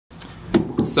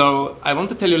So I want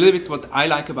to tell you a little bit what I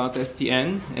like about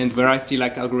SDN and where I see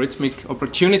like algorithmic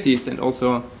opportunities and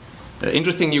also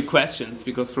interesting new questions,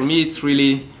 because for me it's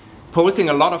really posing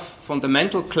a lot of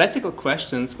fundamental classical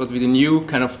questions but with a new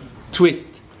kind of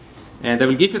twist. And I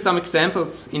will give you some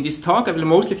examples in this talk. I will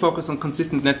mostly focus on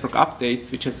consistent network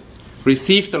updates, which has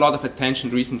received a lot of attention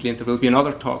recently, and there will be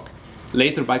another talk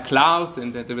later by Klaus,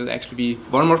 and there will actually be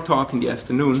one more talk in the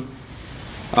afternoon.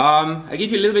 I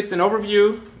give you a little bit an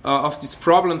overview of this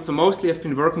problem. So mostly I've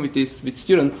been working with this with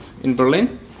students in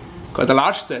Berlin, quite a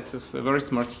large set of very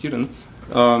smart students.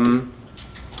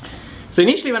 So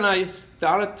initially when I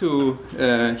started to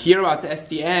hear about the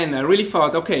SDN, I really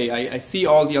thought, okay, I see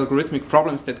all the algorithmic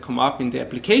problems that come up in the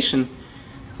application.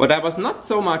 What I was not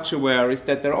so much aware is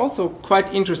that there are also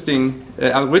quite interesting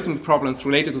algorithmic problems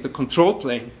related to the control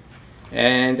plane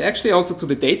and actually also to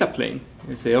the data plane.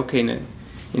 You say, okay, in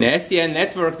an SDN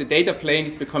network, the data plane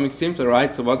is becoming simpler,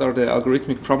 right? So what are the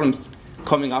algorithmic problems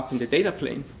coming up in the data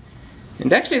plane?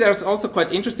 And actually, there's also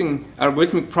quite interesting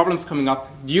algorithmic problems coming up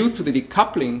due to the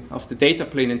decoupling of the data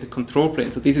plane and the control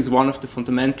plane. So this is one of the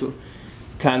fundamental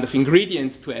kind of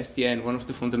ingredients to SDN, one of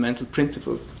the fundamental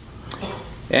principles.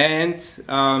 And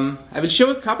I will show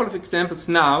a couple of examples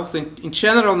now. So in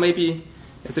general, maybe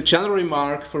as a general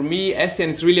remark, for me, SDN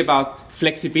is really about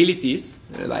flexibilities,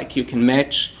 like you can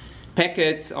match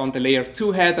packets on the layer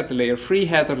 2 header, the layer 3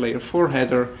 header, layer 4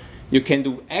 header. You can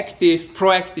do active,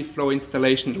 proactive flow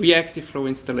installation, reactive flow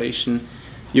installation.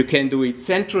 You can do it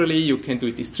centrally, you can do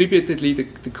it distributedly,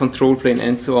 the control plane,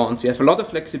 and so on. So you have a lot of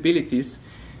flexibilities.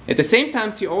 At the same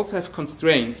time, you also have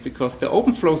constraints, because the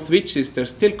open flow switches, they're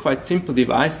still quite simple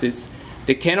devices.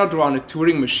 They cannot run a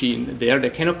Turing machine there. They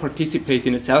cannot participate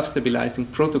in a self-stabilizing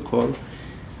protocol.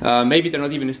 Maybe they're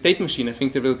not even a state machine. I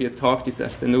think there will be a talk this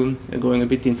afternoon going a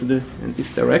bit into in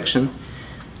this direction.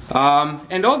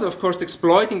 And also, of course,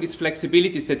 exploiting these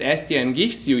flexibilities that SDN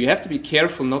gives you, you have to be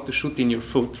careful not to shoot in your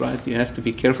foot, right? You have to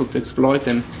be careful to exploit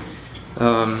them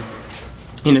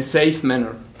in a safe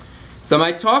manner. So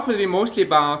my talk will be mostly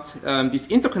about this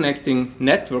interconnecting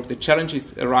network, the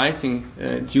challenges arising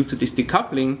due to this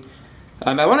decoupling.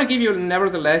 I want to give you,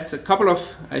 nevertheless, a couple of,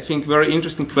 I think, very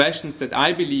interesting questions that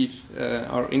I believe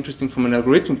are interesting from an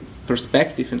algorithmic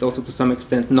perspective and also to some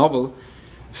extent novel.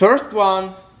 First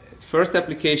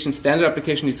application, standard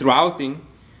application, is routing.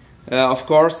 Of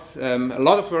course, a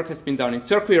lot of work has been done in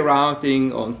circuit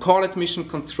routing, on call admission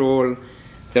control.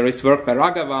 There is work by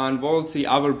Raghavan, Wolsey,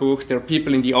 Aalborg. There are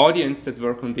people in the audience that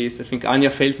work on this. I think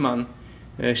Anja Feldman,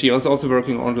 she was also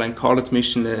working on online call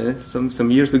admission some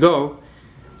years ago.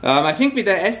 I think with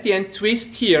the SDN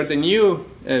twist here, the new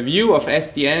view of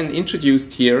SDN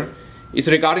introduced here is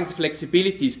regarding the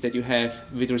flexibilities that you have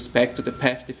with respect to the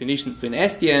path definition. So in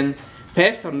SDN,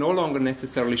 paths are no longer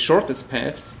necessarily shortest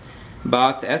paths,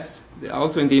 but as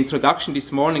also in the introduction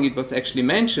this morning it was actually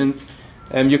mentioned,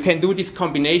 you can do this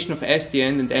combination of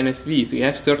SDN and NFV. So you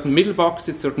have certain middle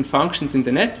boxes, certain functions in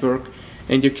the network,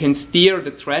 and you can steer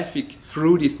the traffic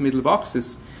through these middle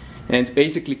boxes and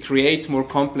basically create more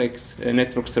complex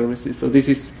network services. So this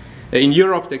is, in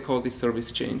Europe they call these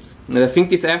service chains. And I think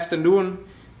this afternoon,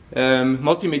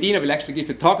 Moti Medina will actually give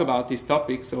a talk about this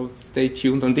topic, so stay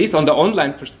tuned on this. On the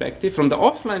online perspective, from the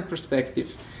offline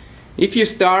perspective, if you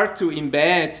start to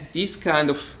embed these kind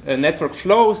of network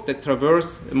flows that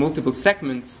traverse multiple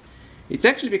segments, it's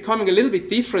actually becoming a little bit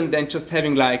different than just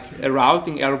having like a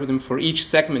routing algorithm for each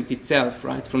segment itself,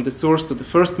 right? From the source to the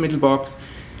first middle box,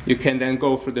 you can then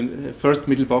go from the first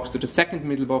middle box to the second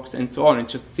middle box and so on and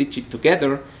just stitch it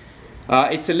together.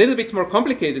 It's a little bit more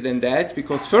complicated than that,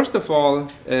 because first of all,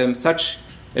 such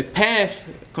a path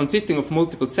consisting of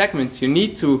multiple segments, you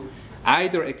need to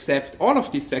either accept all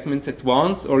of these segments at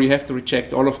once or you have to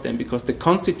reject all of them because they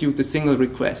constitute a single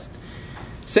request.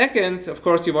 Second, of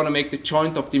course, you want to make the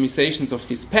joint optimizations of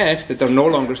these paths that are no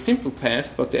longer simple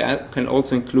paths, but they can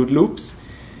also include loops.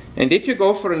 And if you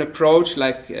go for an approach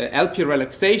like LP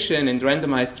relaxation and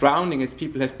randomized rounding, as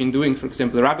people have been doing, for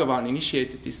example, Raghavan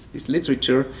initiated this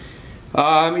literature,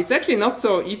 it's actually not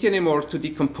so easy anymore to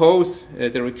decompose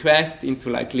the request into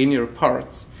like linear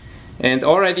parts. And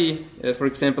already, for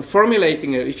example,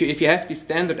 formulating, if you have this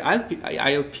standard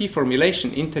ILP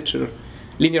formulation, integer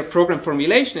linear program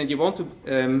formulation, and you want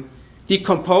to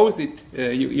decompose it,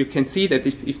 you can see that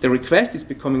if the request is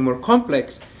becoming more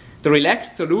complex, the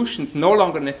relaxed solutions no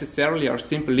longer necessarily are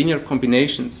simple linear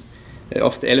combinations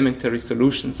of the elementary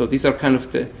solutions. So these are kind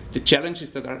of the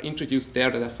challenges that are introduced there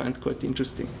that I find quite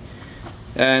interesting.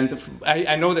 And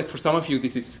I know that for some of you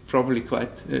this is probably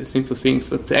quite simple things,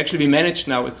 but actually we manage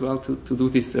now as well to do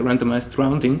this randomized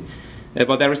rounding.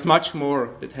 But there is much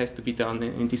more that has to be done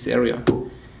in this area.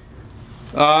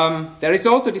 There is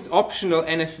also this optional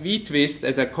NFV twist,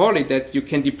 as I call it, that you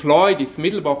can deploy these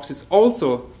middle boxes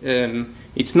also.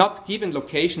 It's not given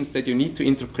locations that you need to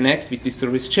interconnect with this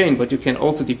service chain, but you can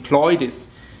also deploy these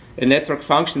network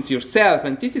functions yourself.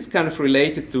 And this is kind of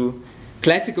related to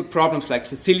classical problems like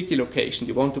facility location.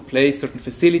 You want to place certain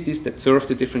facilities that serve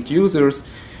the different users.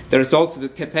 There is also the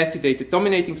capacitated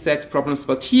dominating set problems,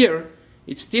 but here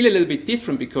it's still a little bit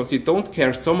different because you don't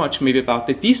care so much maybe about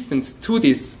the distance to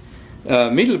this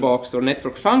middle box or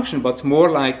network function, but more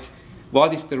like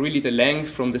what is really the length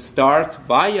from the start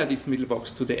via this middle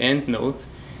box to the end node.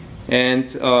 And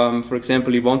for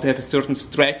example, you want to have a certain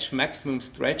stretch, maximum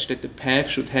stretch that the path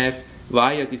should have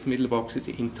via these middle boxes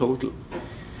in total.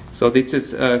 So this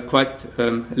is quite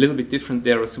a little bit different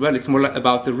there as well. It's more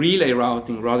about the relay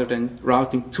routing rather than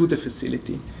routing to the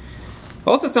facility.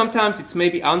 Also, sometimes it's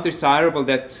maybe undesirable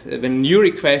that when new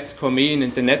requests come in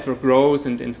and the network grows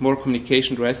and more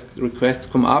communication requests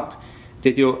come up,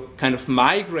 that you kind of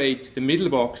migrate the middle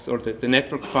box or the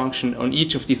network function on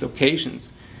each of these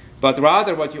occasions. But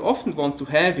rather, what you often want to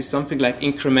have is something like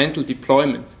incremental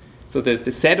deployment. So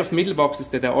the set of middle boxes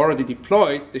that are already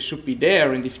deployed, they should be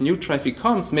there, and if new traffic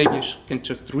comes, maybe you can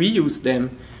just reuse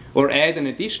them or add an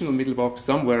additional middle box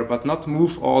somewhere, but not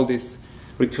move all these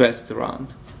requests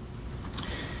around.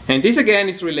 And this again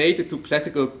is related to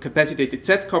classical capacitated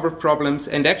set cover problems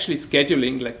and actually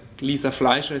scheduling, like Lisa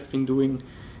Fleischer has been doing,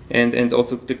 and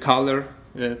also the color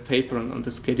paper on the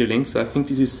scheduling. So I think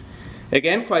this is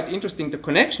again quite interesting, the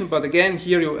connection, but again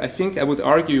here I think I would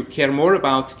argue you care more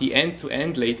about the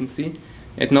end-to-end latency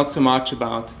and not so much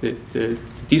about the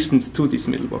distance to these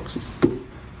middle boxes.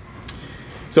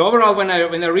 So overall, when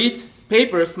I read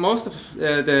papers, most of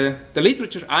the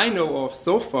literature I know of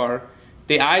so far,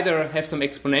 they either have some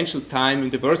exponential time in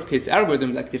the worst case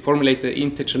algorithm, like they formulate the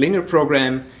integer linear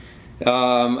program,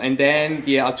 and then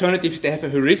the alternative is they have a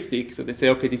heuristic, so they say,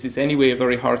 okay, this is anyway a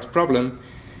very hard problem.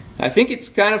 I think it's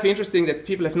kind of interesting that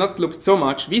people have not looked so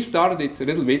much. We started it a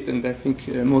little bit, and I think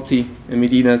Moti and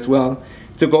Medina as well,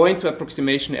 to go into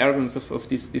approximation algorithms of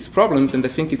these problems, and I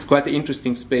think it's quite an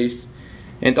interesting space.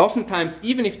 And oftentimes,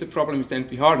 even if the problem is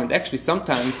NP-hard, and actually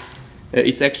sometimes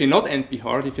it's actually not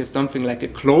NP-hard, if you have something like a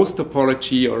closed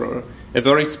topology or a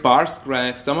very sparse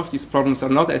graph, some of these problems are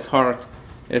not as hard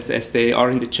as they are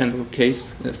in the general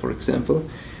case, for example.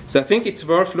 So I think it's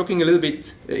worth looking a little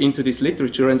bit into this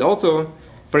literature, and also,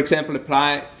 for example,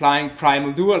 applying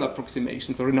primal dual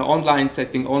approximations, or in an online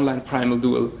setting, online primal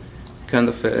dual kind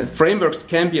of frameworks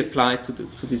can be applied to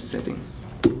this setting.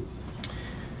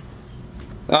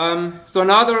 So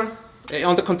another,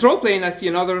 on the control plane, I see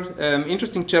another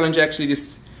interesting challenge. Actually,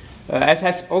 this, as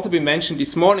has also been mentioned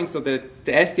this morning, so the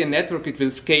SDN network, it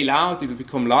will scale out, it will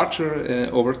become larger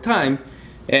over time.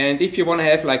 And if you want to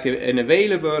have like an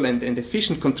available and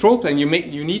efficient control plane,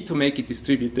 you need to make it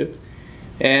distributed.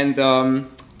 And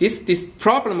this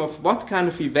problem of what kind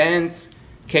of events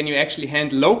can you actually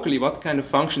handle locally, what kind of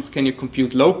functions can you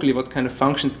compute locally, what kind of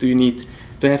functions do you need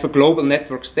to have a global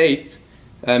network state,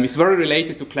 is very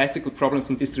related to classical problems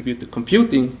in distributed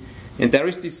computing. And there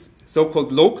is this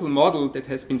so-called local model that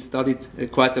has been studied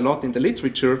quite a lot in the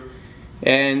literature.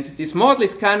 And this model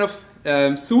is kind of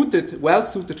well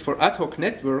suited for ad hoc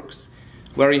networks,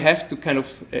 where you have to kind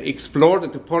of explore the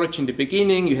topology in the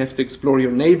beginning, you have to explore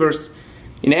your neighbors.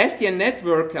 In an SDN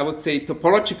network, I would say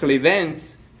topological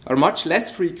events are much less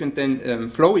frequent than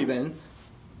flow events.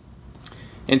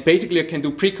 And basically, you can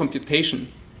do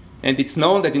pre-computation. And it's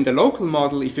known that in the local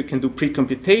model, if you can do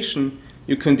pre-computation,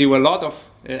 you can do a lot of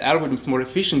algorithms more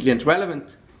efficiently and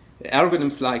relevant,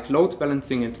 algorithms like load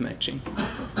balancing and matching.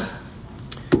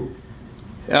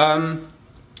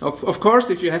 Of course,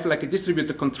 if you have like a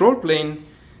distributed control plane,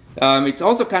 it's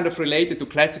also kind of related to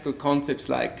classical concepts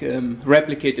like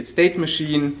replicated state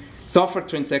machine, software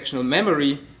transactional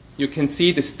memory. You can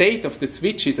see the state of the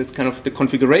switches as kind of the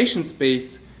configuration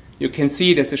space. You can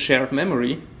see it as a shared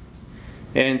memory.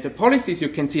 And the policies you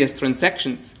can see as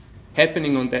transactions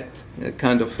happening on that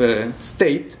kind of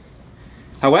state.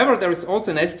 However, there is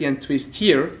also an SDN twist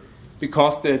here,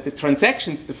 because the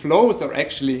transactions, the flows, are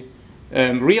actually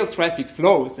real traffic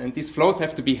flows, and these flows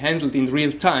have to be handled in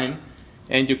real time,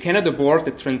 and you cannot abort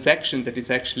a transaction that is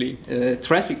actually a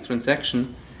traffic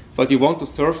transaction, but you want to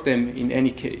serve them in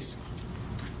any case.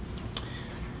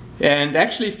 And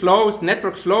actually flows,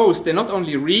 network flows, they're not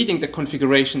only reading the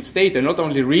configuration state, they're not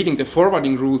only reading the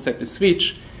forwarding rules at the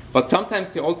switch, but sometimes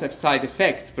they also have side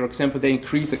effects. For example, they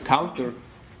increase a counter,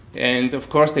 and of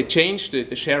course they change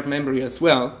the shared memory as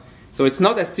well. So it's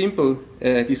not as simple,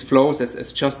 these flows,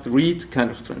 as just read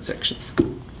kind of transactions.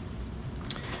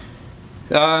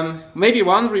 Maybe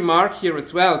one remark here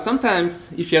as well. Sometimes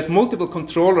if you have multiple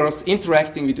controllers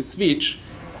interacting with the switch,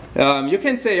 you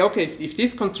can say, okay, if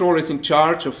this controller is in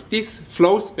charge of this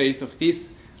flow space of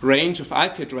this range of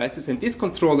IP addresses, and this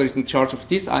controller is in charge of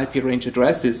this IP range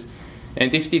addresses,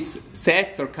 and if these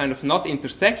sets are kind of not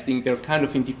intersecting, they're kind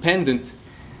of independent,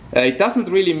 it doesn't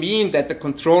really mean that the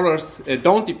controllers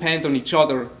don't depend on each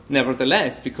other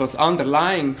nevertheless, because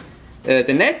underlying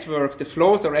the network, the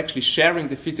flows are actually sharing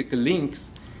the physical links.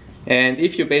 And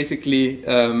if you basically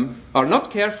are not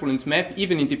careful and map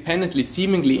even independently,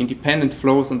 seemingly independent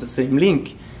flows on the same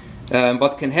link,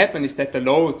 what can happen is that the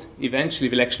load eventually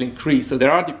will actually increase. So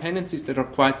there are dependencies that are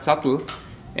quite subtle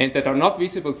and that are not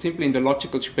visible simply in the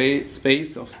logical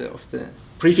space of the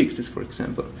prefixes, for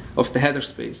example, of the header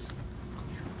space.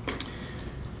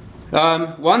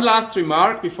 One last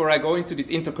remark before I go into this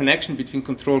interconnection between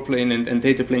control plane and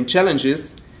data plane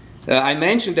challenges. I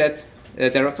mentioned that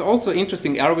there are also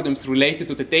interesting algorithms related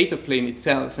to the data plane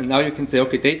itself. And now you can say,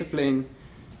 okay, data plane,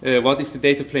 what is the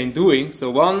data plane doing? So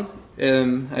one,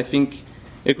 I think,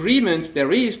 agreement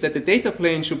there is that the data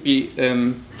plane should be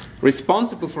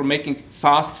responsible for making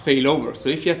fast failover. So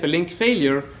if you have a link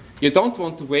failure, you don't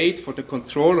want to wait for the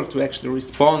controller to actually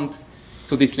respond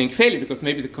to this link failure, because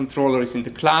maybe the controller is in the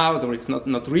cloud or it's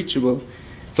not reachable.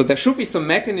 So there should be some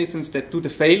mechanisms that do the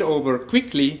failover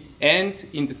quickly and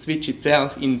in the switch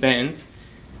itself in band.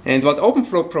 And what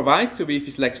OpenFlow provides you with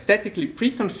is like statically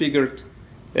pre-configured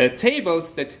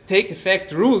tables that take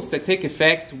effect, rules that take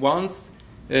effect once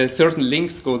certain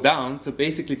links go down. So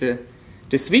basically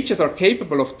the switches are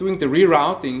capable of doing the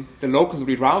rerouting, the local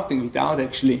rerouting, without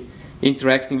actually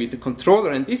interacting with the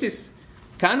controller. And this is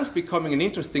kind of becoming an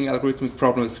interesting algorithmic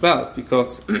problem as well,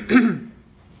 because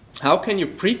how can you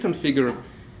pre-configure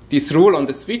this rule on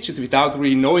the switches without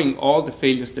really knowing all the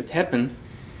failures that happen?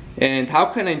 And how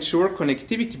can I ensure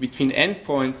connectivity between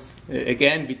endpoints,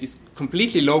 again, with this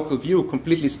completely local view,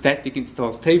 completely static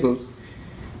installed tables?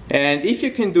 And if you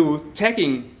can do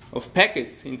tagging of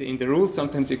packets in the rule,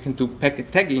 sometimes you can do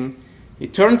packet tagging,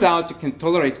 it turns out you can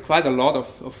tolerate quite a lot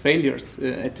of failures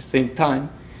at the same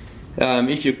time.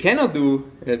 If you cannot do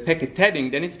packet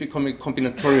tagging, then it's becoming a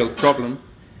combinatorial problem.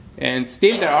 And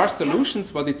still there are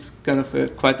solutions, but it's kind of a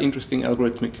quite interesting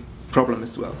algorithmic problem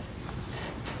as well.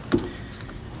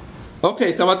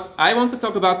 Okay, so what I want to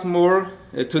talk about more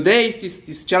today is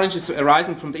these challenges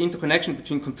arising from the interconnection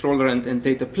between controller and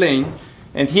data plane.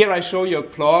 And here I show you a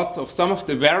plot of some of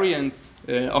the variants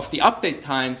of the update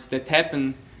times that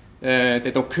happen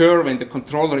that occur when the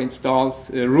controller installs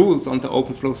rules on the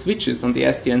OpenFlow switches, on the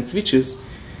SDN switches.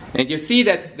 And you see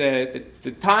that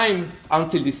the time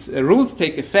until these rules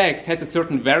take effect has a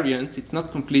certain variance. It's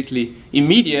not completely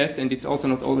immediate, and it's also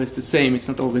not always the same. It's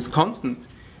not always constant.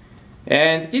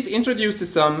 And this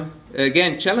introduces some,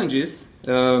 again, challenges.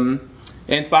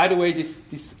 And by the way,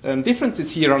 these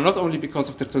differences here are not only because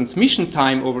of the transmission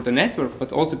time over the network,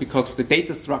 but also because of the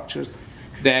data structures,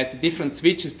 that different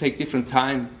switches take different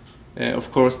time,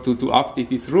 of course, to update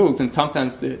these rules. And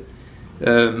sometimes,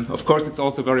 of course, it's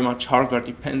also very much hardware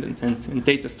dependent and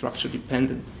data structure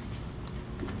dependent.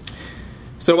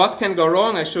 So what can go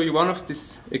wrong? I show you one of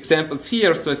these examples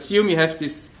here. So assume you have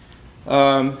this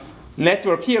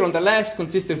network here on the left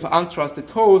consisting of untrusted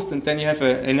hosts, and then you have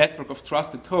a network of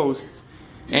trusted hosts.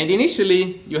 And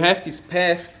initially, you have this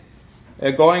path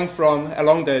going from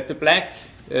along the black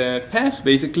path,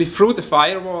 basically, through the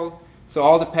firewall. So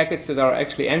all the packets that are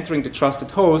actually entering the trusted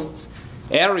hosts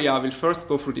area will first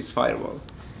go through this firewall.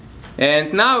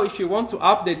 And now, if you want to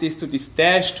update this to this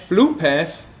dashed blue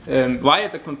path via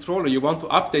the controller, you want to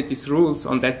update these rules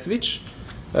on that switch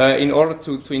in order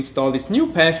to install this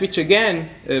new path, which again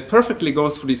perfectly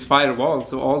goes through this firewall.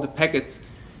 So all the packets,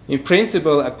 in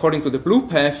principle, according to the blue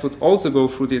path, would also go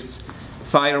through this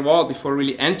firewall before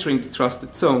really entering the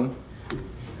trusted zone.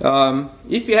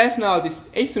 If you have now this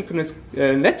asynchronous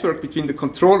network between the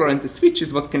controller and the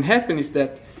switches, what can happen is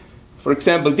that, for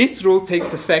example, this rule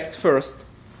takes effect first.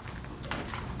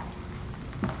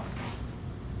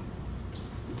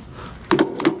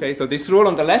 Okay, so this rule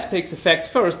on the left takes effect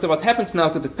first. So what happens now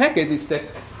to the packet is that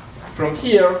from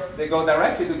here, they go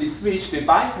directly to this switch, they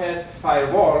bypass the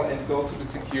firewall and go to the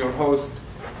secure host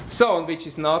zone, which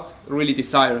is not really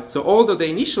desired. So although the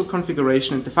initial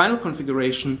configuration and the final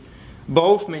configuration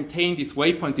both maintain this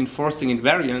waypoint enforcing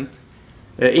invariant,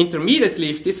 intermediately,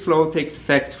 if this flow takes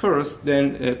effect first,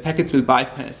 then packets will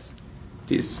bypass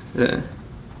this.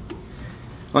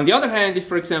 On the other hand, if,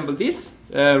 for example, this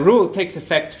rule takes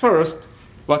effect first,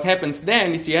 what happens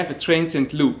then is you have a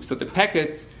transient loop. So the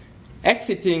packets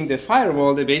exiting the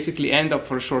firewall, they basically end up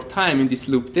for a short time in this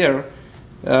loop there,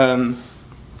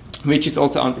 which is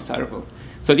also undesirable.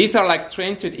 So these are like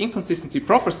transient inconsistency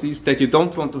properties that you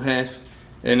don't want to have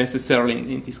necessarily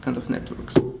in these kind of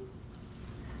networks.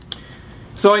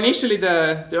 So initially,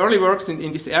 the early works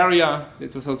in this area,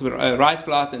 it was also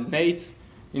Reitblatt and Nate,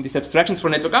 in these abstractions for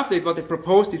network update, what they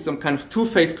proposed is some kind of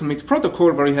two-phase commit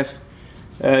protocol where you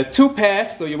have two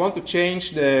paths. So you want to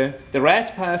change the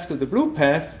red path to the blue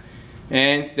path.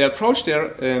 And the approach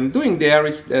they're doing there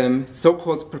is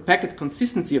so-called per packet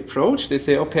consistency approach. They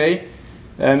say, okay,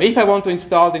 if I want to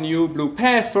install the new blue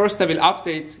path, first I will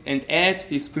update and add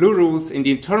these blue rules in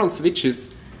the internal switches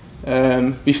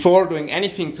before doing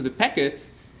anything to the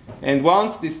packets. And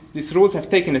once these rules have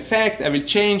taken effect, I will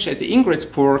change at the ingress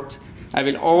port. I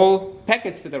will all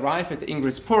packets that arrive at the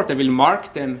ingress port, I will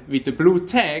mark them with the blue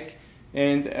tag.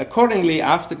 And accordingly,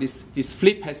 after this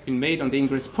flip has been made on the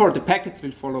ingress port, the packets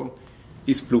will follow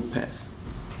this blue path.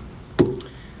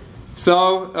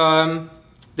 So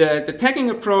the tagging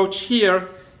approach here,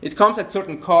 it comes at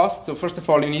certain costs. So first of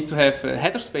all, you need to have a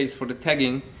header space for the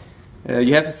tagging.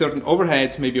 You have a certain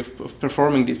overhead maybe of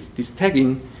performing this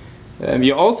tagging.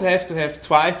 You also have to have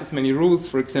twice as many rules,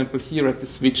 for example, here at the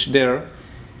switch there.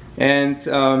 And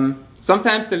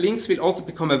sometimes the links will also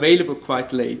become available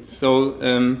quite late.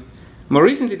 So more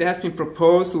recently, there has been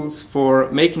proposals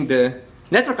for making the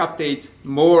network update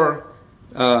more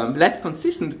less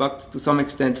consistent, but to some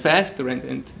extent faster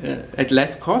and at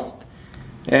less cost.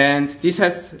 And this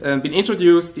has been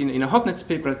introduced in a hotnets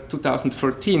paper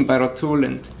 2013 by Ratul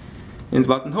and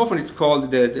Wattenhofen. It's called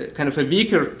the kind of a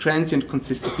weaker transient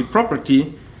consistency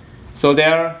property. So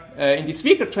there, in this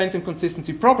weaker transient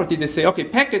consistency property, they say, okay,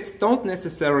 packets don't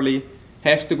necessarily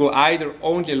have to go either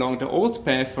only along the old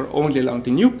path or only along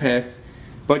the new path,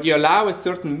 but you allow a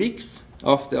certain mix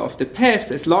of the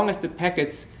paths as long as the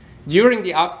packets, during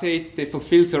the update, they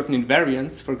fulfill certain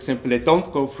invariants. For example, they don't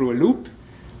go through a loop,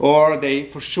 or they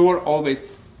for sure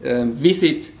always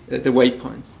visit the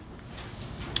waypoints.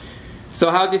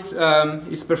 So how this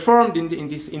is performed in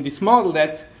this model,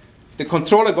 that the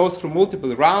controller goes through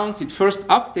multiple rounds. It first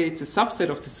updates a subset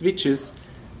of the switches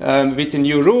with the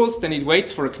new rules, then it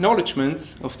waits for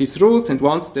acknowledgements of these rules, and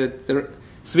once the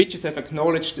switches have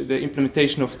acknowledged the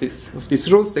implementation of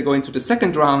these rules, they go into the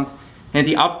second round, and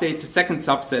he updates a second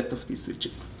subset of these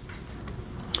switches.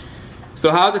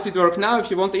 So how does it work now?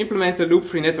 If you want to implement a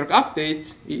loop-free network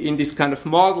update in this kind of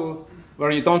model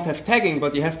where you don't have tagging,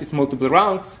 but you have these multiple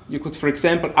rounds, you could, for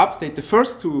example, update the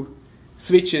first two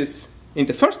switches in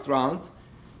the first round,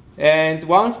 and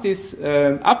once these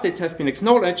updates have been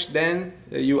acknowledged, then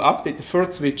you update the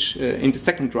third switch in the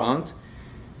second round.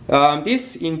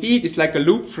 This indeed is like a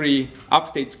loop-free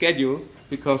update schedule,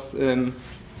 because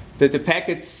the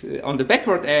packets on the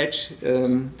backward edge,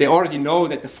 they already know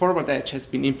that the forward edge has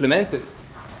been implemented.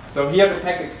 So here the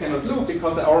packets cannot loop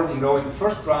because I already know in the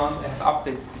first round I have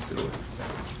updated this rule.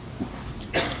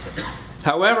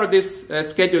 However, this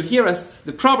schedule here has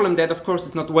the problem that, of course,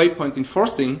 it's not waypoint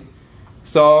enforcing.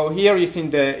 So here is in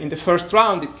the first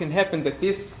round, it can happen that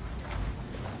this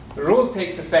rule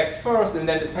takes effect first, and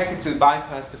then the packets will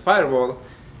bypass the firewall,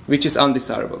 which is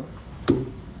undesirable.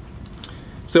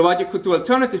 So what you could do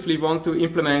alternatively, want to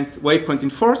implement waypoint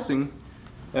enforcing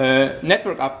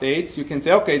network updates. You can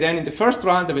say, okay, then in the first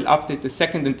round I will update the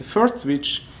second and the third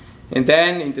switch, and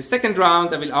then in the second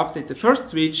round I will update the first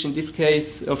switch. In this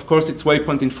case, of course, it's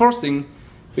waypoint enforcing,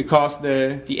 because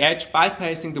the edge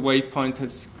bypassing the waypoint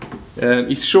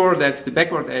is sure that the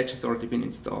backward edge has already been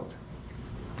installed.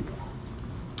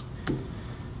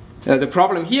 The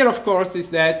problem here, of course, is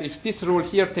that if this rule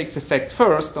here takes effect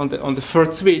first on the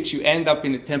third switch, you end up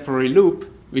in a temporary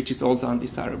loop, which is also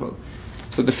undesirable.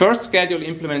 So the first schedule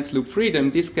implements loop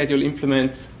freedom. This schedule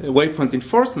implements waypoint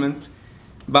enforcement.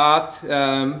 But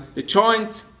the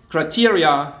joint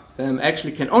criteria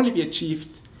actually can only be achieved,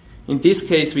 in this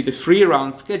case, with a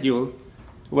 3-round schedule,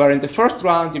 where in the first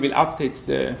round you will update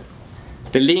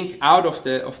the link out of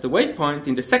the waypoint.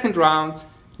 In the second round,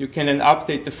 you can then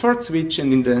update the third switch,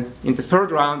 and in the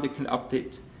third round, you can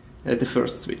update the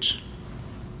first switch.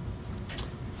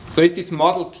 So is this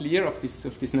model clear of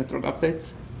these network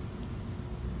updates?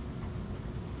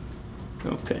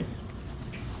 Okay.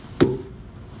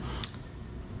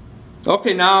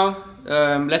 Okay, now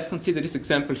let's consider this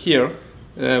example here.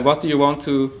 What do you want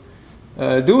to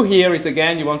do here is,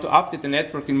 again, you want to update the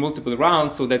network in multiple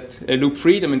rounds so that loop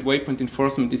freedom and waypoint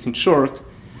enforcement is ensured.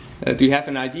 Do you have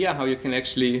an idea how you can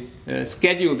actually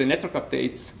schedule the network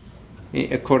updates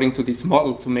according to this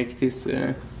model to make this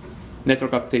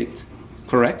network update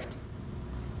correct?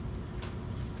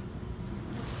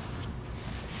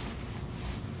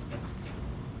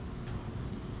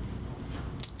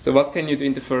 So what can you do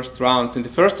in the first round? So in the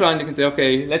first round, you can say,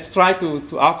 okay, let's try to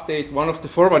update one of the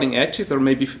forwarding edges, or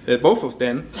maybe both of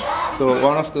them. So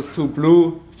one of those two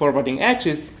blue forwarding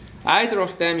edges, either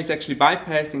of them is actually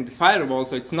bypassing the firewall,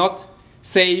 so it's not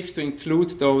safe to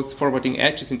include those forwarding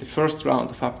edges in the first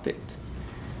round of update.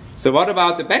 So what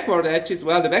about the backward edges?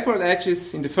 Well, the backward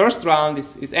edges in the first round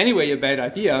is anyway a bad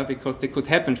idea, because they could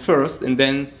happen first, and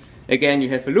then again you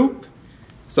have a loop.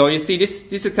 So you see, this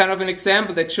is kind of an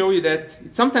example that shows you that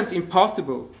it's sometimes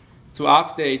impossible to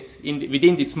update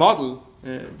within this model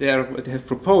they have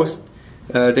proposed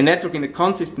the network in a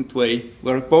consistent way,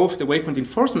 where both the waypoint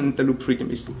enforcement and the loop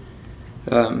freedom is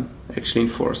actually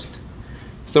enforced.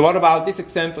 So what about this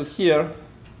example here?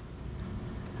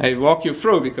 I walk you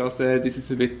through, because this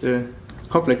is a bit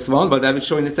complex one, but I will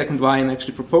show in a second why I'm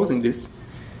actually proposing this.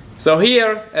 So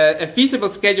here, a feasible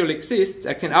schedule exists.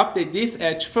 I can update this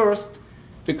edge first,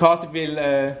 because it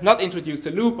will not introduce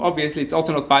a loop. Obviously, it's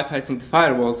also not bypassing the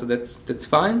firewall, so that's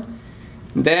fine.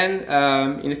 Then,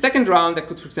 in the second round, I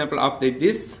could, for example, update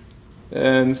this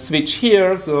switch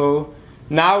here. So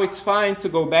now it's fine to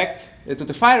go back to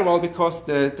the firewall, because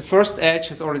the first edge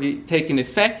has already taken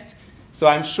effect. So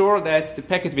I'm sure that the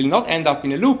packet will not end up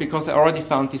in a loop, because I already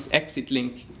found this exit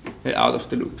link out of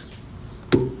the loop.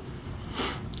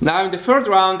 Now in the third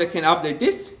round, I can update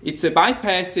this. It's a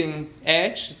bypassing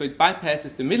edge, so it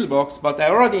bypasses the middle box, but I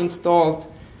already installed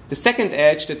the second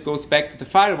edge that goes back to the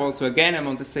firewall. So again, I'm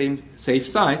on the same safe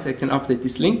side. I can update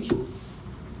this link.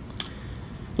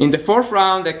 In the fourth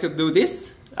round, I could do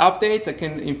this updates. I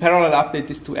can in parallel update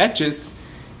these two edges.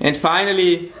 And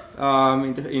finally,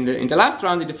 in the last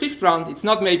round, in the fifth round, it's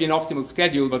not maybe an optimal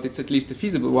schedule, but it's at least a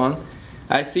feasible one.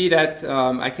 I see that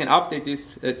I can update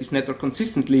this network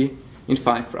consistently in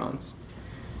 5 rounds.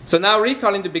 So now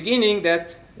recall in the beginning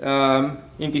that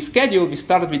in this schedule we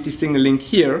started with this single link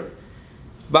here,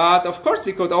 but of course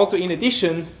we could also in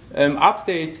addition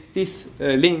update this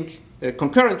link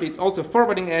concurrently. It's also a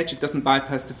forwarding edge, it doesn't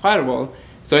bypass the firewall,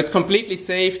 so it's completely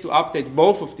safe to update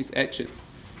both of these edges.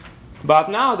 But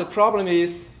now the problem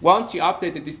is, once you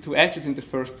updated these 2 edges in the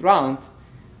first round,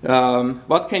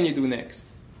 what can you do next?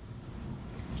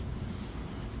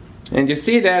 And you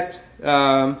see that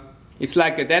it's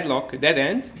like a deadlock, a dead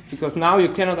end, because now you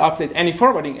cannot update any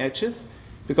forwarding edges,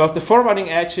 because the forwarding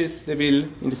edges, they will,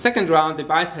 in the second round, they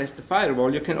bypass the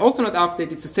firewall. You can also not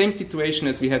update, it's the same situation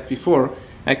as we had before.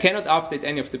 I cannot update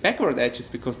any of the backward edges,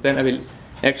 because then I will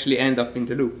actually end up in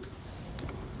the loop.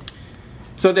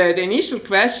 So the initial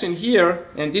question here,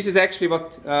 and this is actually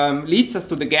what leads us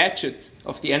to the gadget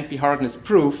of the NP hardness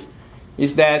proof,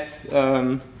 is that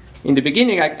in the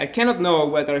beginning, I cannot know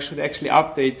whether I should actually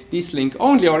update this link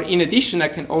only, or in addition, I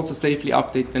can also safely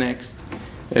update the next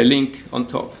link on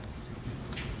top.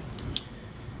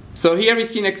 So here we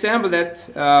see an example that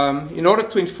in order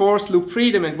to enforce loop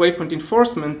freedom and waypoint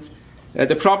enforcement,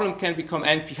 the problem can become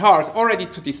NP hard already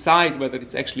to decide whether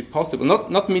it's actually possible,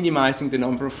 not minimizing the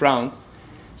number of rounds.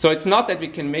 So it's not that we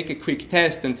can make a quick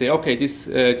test and say, okay,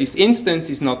 this instance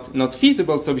is not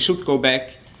feasible, so we should go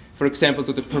back, for example,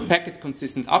 to the per packet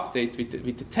consistent update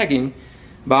with the tagging,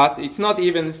 but it's not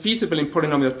even feasible in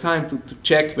polynomial time to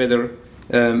check whether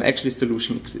actually a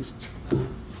solution exists.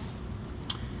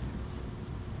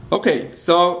 Okay,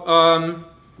 so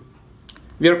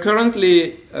we are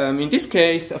currently, in this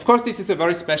case, of course this is a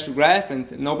very special graph,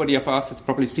 and nobody of us has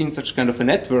probably seen such kind of a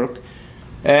network.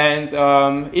 And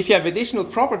if you have additional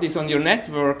properties on your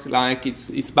network, like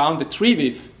it's bounded tree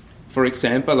width, for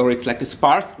example, or it's like a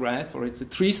sparse graph, or it's a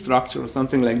tree structure or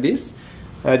something like this,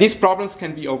 these problems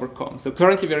can be overcome. So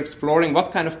currently we're exploring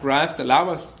what kind of graphs allow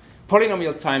us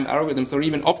polynomial time algorithms or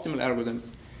even optimal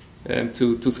algorithms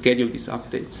to schedule these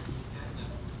updates.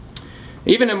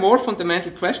 Even a more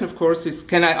fundamental question, of course, is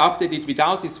can I update it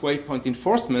without this waypoint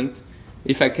enforcement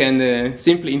if I can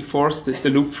simply enforce the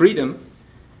loop freedom?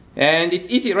 And it's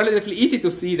relatively easy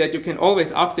to see that you can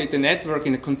always update the network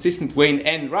in a consistent way in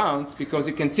n rounds, because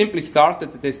you can simply start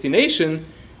at the destination,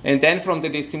 and then from the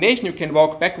destination you can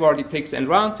walk backward. It takes n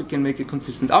rounds, you can make a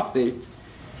consistent update.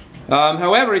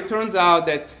 However, it turns out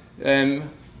that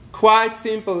quite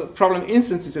simple problem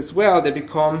instances as well, they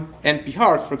become NP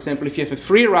hard. For example, if you have a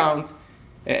 3-round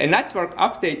a network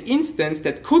update instance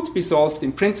that could be solved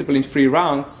in principle in 3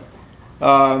 rounds,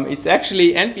 it's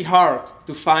actually NP hard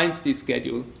to find this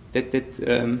schedule that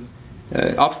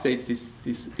updates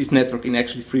this network in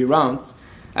actually 3 rounds.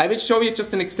 I will show you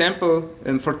just an example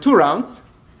for 2 rounds,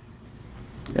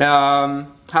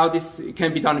 how this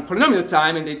can be done in polynomial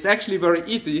time, and it's actually very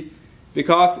easy,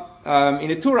 because in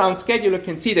a 2-round schedule you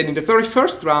can see that in the very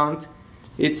first round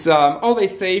It's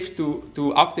always safe to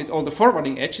update all the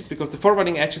forwarding edges, because the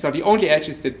forwarding edges are the only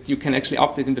edges that you can actually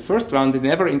update in the first round. They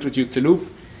never introduce a loop.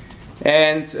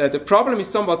 And the problem is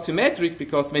somewhat symmetric,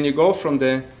 because when you go from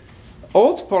the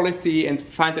old policy and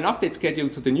find an update schedule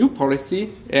to the new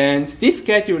policy, and this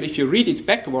schedule, if you read it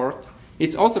backward,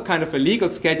 it's also kind of a legal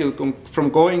schedule from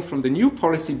going from the new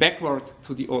policy backward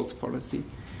to the old policy.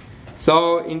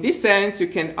 So in this sense, you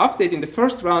can update in the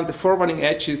first round the forwarding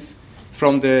edges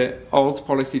from the old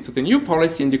policy to the new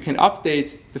policy, and you can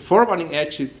update the forwarding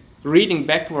edges reading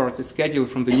backward the schedule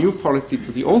from the new policy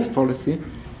to the old policy.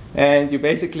 And you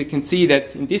basically can see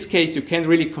that in this case, you can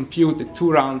really compute the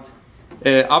two-round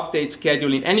update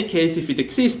schedule in any case if it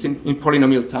exists in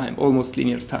polynomial time, almost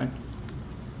linear time.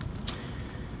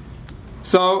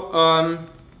 So,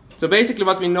 so basically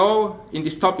what we know in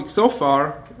this topic so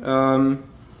far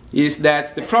is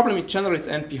that the problem in general is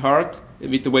NP-hard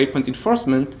with the waypoint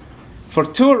enforcement. For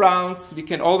 2 rounds, we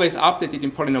can always update it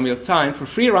in polynomial time. For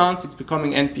 3 rounds, it's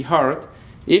becoming NP-hard.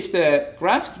 If the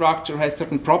graph structure has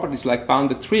certain properties like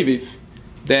bounded tree width,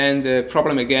 then the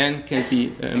problem again can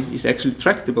be is actually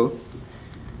tractable.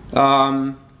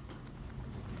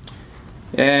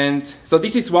 And so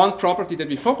this is one property that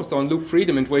we focus on, loop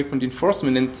freedom and waypoint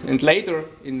enforcement. And later,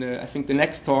 in I think the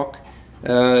next talk,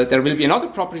 there will be another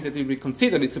property that will be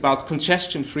considered. It's about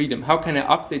congestion freedom. How can I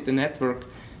update the network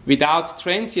without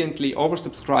transiently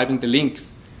oversubscribing the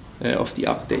links of the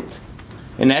update?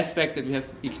 An aspect that we have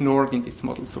ignored in this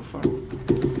model so far.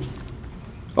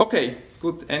 Okay,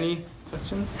 good. Any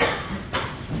questions?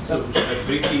 So I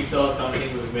briefly saw something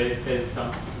where it says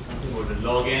something about the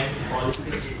log n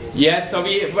policy. Yes, so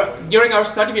during our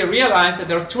study we realized that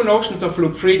there are 2 notions of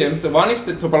loop freedom. So one is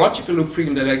the topological loop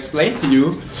freedom that I explained to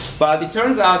you, but it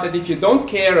turns out that if you don't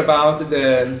care about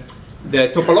the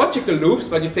topological loops,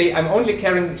 but you say I'm only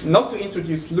caring not to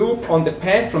introduce loop on the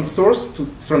path from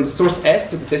the source S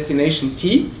to the destination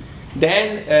T,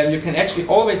 then you can actually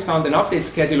always find an update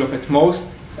schedule of at most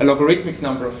a logarithmic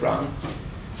number of rounds.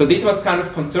 So this was kind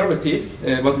of conservative,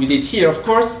 what we did here. Of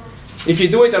course, if you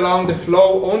do it along the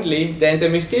flow only, then there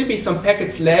may still be some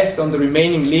packets left on the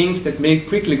remaining links that may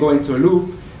quickly go into a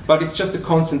loop, but it's just a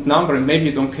constant number, and maybe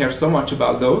you don't care so much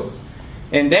about those.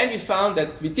 And then we found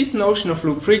that with this notion of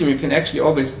loop freedom, you can actually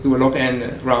always do a log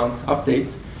n round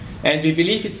update. And we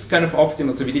believe it's kind of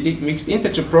optimal. So we did mixed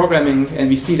integer programming, and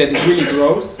we see that it really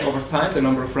grows over time, the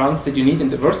number of rounds that you need in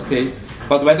the worst case.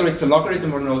 But whether it's a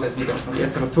logarithm or no, that we don't know.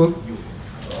 Yes, Ratul?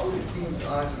 All this seems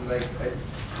honestly like,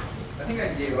 I think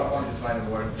I gave up on this line of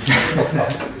work. The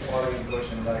following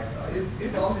question, like,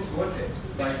 is all this worth it?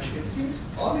 Like, it seems,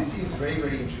 all this seems very,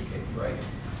 very intricate, right?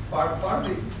 Part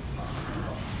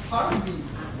of the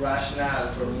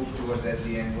rationale for move towards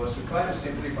SDN was to try to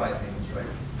simplify things, right?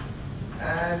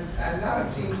 And now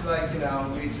it seems like, you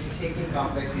know, we're just taking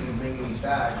complexity and bringing it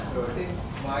back. So I think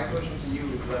my question to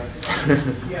you is like,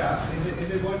 yeah, is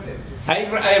it worth it?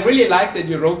 I really like that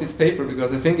you wrote this paper,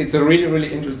 because I think it's a really,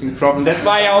 really interesting problem. That's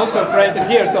why I also printed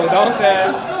here, so don't...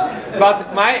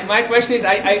 But my question is,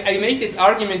 I made this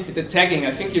argument with the tagging.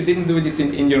 I think you didn't do this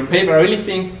in your paper. I really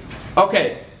think,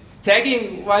 okay,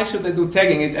 tagging, why should I do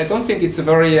tagging? I don't think it's a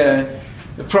very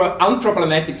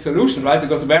unproblematic solution, right?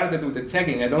 Because where do I do the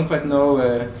tagging? I don't quite know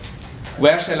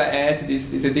where shall I add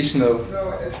this additional... No,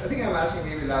 I think I'm asking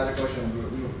maybe a larger question.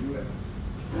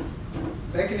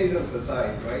 Mechanisms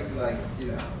aside, right? Like, you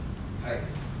know, I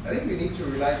think we need to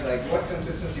realize like what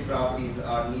consistency properties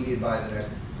are needed by the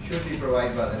network, should be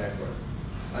provided by the network.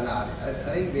 And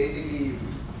I think basically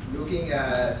looking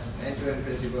at end-to-end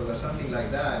principle or something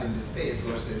like that in this space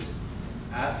versus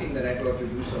asking the network to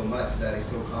do so much that is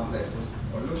so complex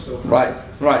or looks so complex.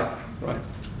 Right.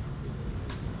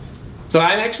 So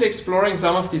I'm actually exploring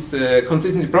some of these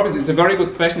consistency properties. It's a very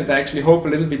good question that I actually hope a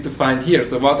little bit to find here.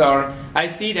 So I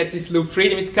see that this loop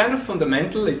freedom, it's kind of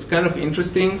fundamental, it's kind of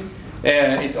interesting.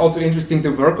 It's also interesting to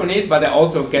work on it, but I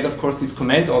also get, of course, this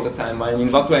comment all the time. I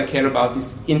mean, what do I care about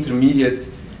these intermediate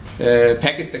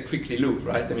packets that quickly loop,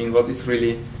 right? I mean, what is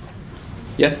really...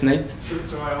 Yes, Nate?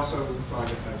 So I also, well, I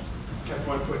guess I've kept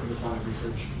one foot in this line of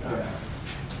research.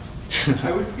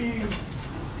 I would be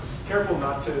careful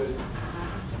not to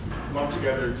lump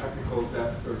together technical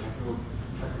depth or technical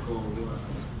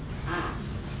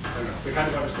I don't know, the kind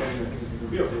of understanding that things can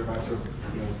reveal here by sort of,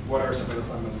 you know, what are some of the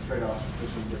fundamental trade-offs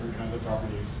between different kinds of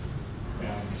properties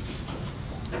and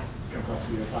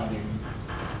complexity of finding,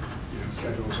 you know,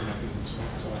 schedules or mechanisms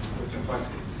and so on with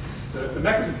complexity. The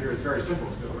mechanism here is very simple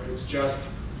still, right? It's just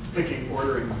picking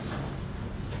orderings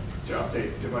to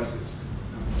update devices.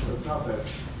 So it's not that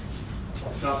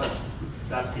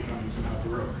that's becoming somehow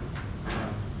heroic.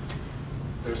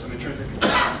 There's some intrinsic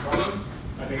complexity problem,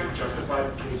 I think it's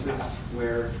justified cases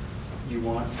where you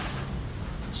want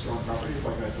strong properties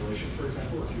like isolation, for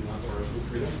example, if you want or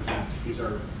freedom. These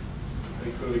are, I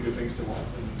think, clearly good things to want.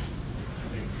 And I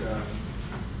think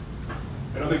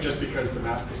I don't think just because the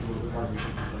math gets a little bit hard, we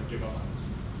should like give up on this.